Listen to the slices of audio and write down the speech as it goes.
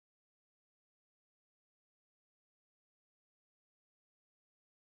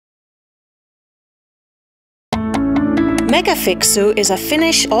Mega-Fixu is a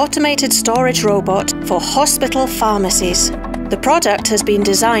Finnish automated storage robot for hospital pharmacies. The product has been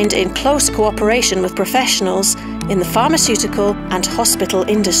designed in close cooperation with professionals in the pharmaceutical and hospital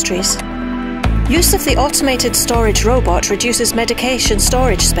industries. Use of the automated storage robot reduces medication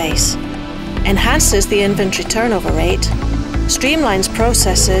storage space, enhances the inventory turnover rate, streamlines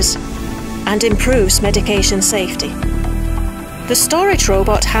processes, and improves medication safety. The storage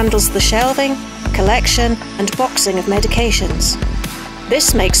robot handles the shelving, collection and boxing of medications.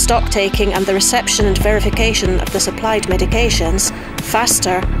 This makes stock taking and the reception and verification of the supplied medications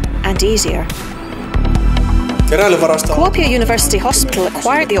faster and easier. Kuopio University Hospital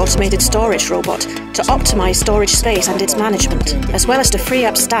acquired the automated storage robot to optimise storage space and its management, as well as to free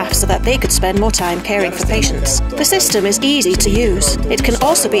up staff so that they could spend more time caring for patients. The system is easy to use. It can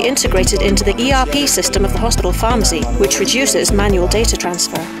also be integrated into the ERP system of the hospital pharmacy, which reduces manual data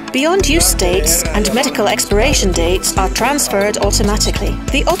transfer. Beyond use dates and medical expiration dates are transferred automatically.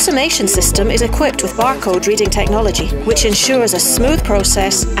 The automation system is equipped with barcode reading technology, which ensures a smooth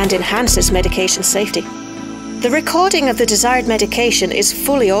process and enhances medication safety. The recording of the desired medication is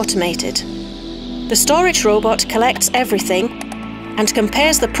fully automated. The storage robot collects everything and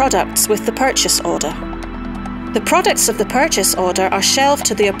compares the products with the purchase order. The products of the purchase order are shelved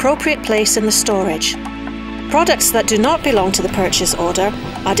to the appropriate place in the storage. Products that do not belong to the purchase order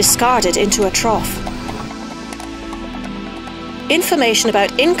are discarded into a trough. Information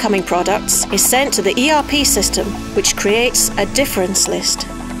about incoming products is sent to the ERP system, which creates a difference list.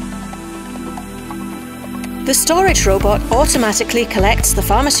 The storage robot automatically collects the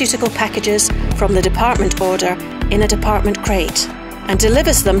pharmaceutical packages from the department order in a department crate and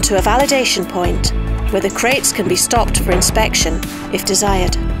delivers them to a validation point where the crates can be stopped for inspection if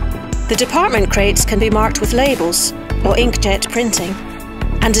desired. The department crates can be marked with labels or inkjet printing,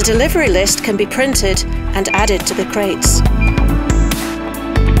 and a delivery list can be printed and added to the crates.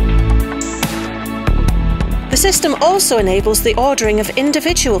 The system also enables the ordering of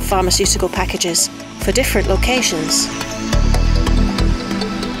individual pharmaceutical packages for different locations.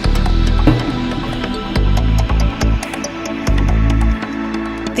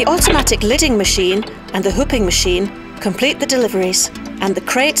 The automatic lidding machine and the hooping machine complete the deliveries, and the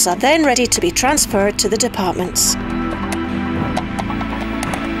crates are then ready to be transferred to the departments.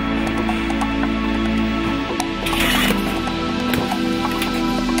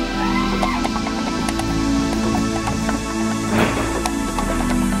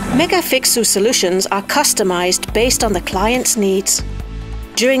 Mega-Fixu solutions are customized based on the client's needs.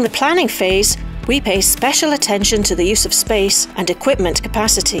 During the planning phase, we pay special attention to the use of space and equipment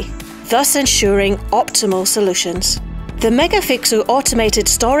capacity, thus ensuring optimal solutions. The Mega-Fixu automated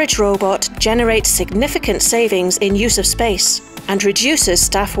storage robot generates significant savings in use of space and reduces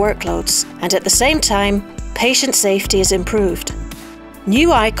staff workloads, and at the same time, patient safety is improved.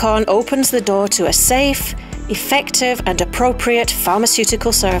 NewIcon opens the door to a safe, effective and appropriate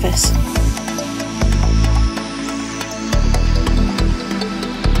pharmaceutical service.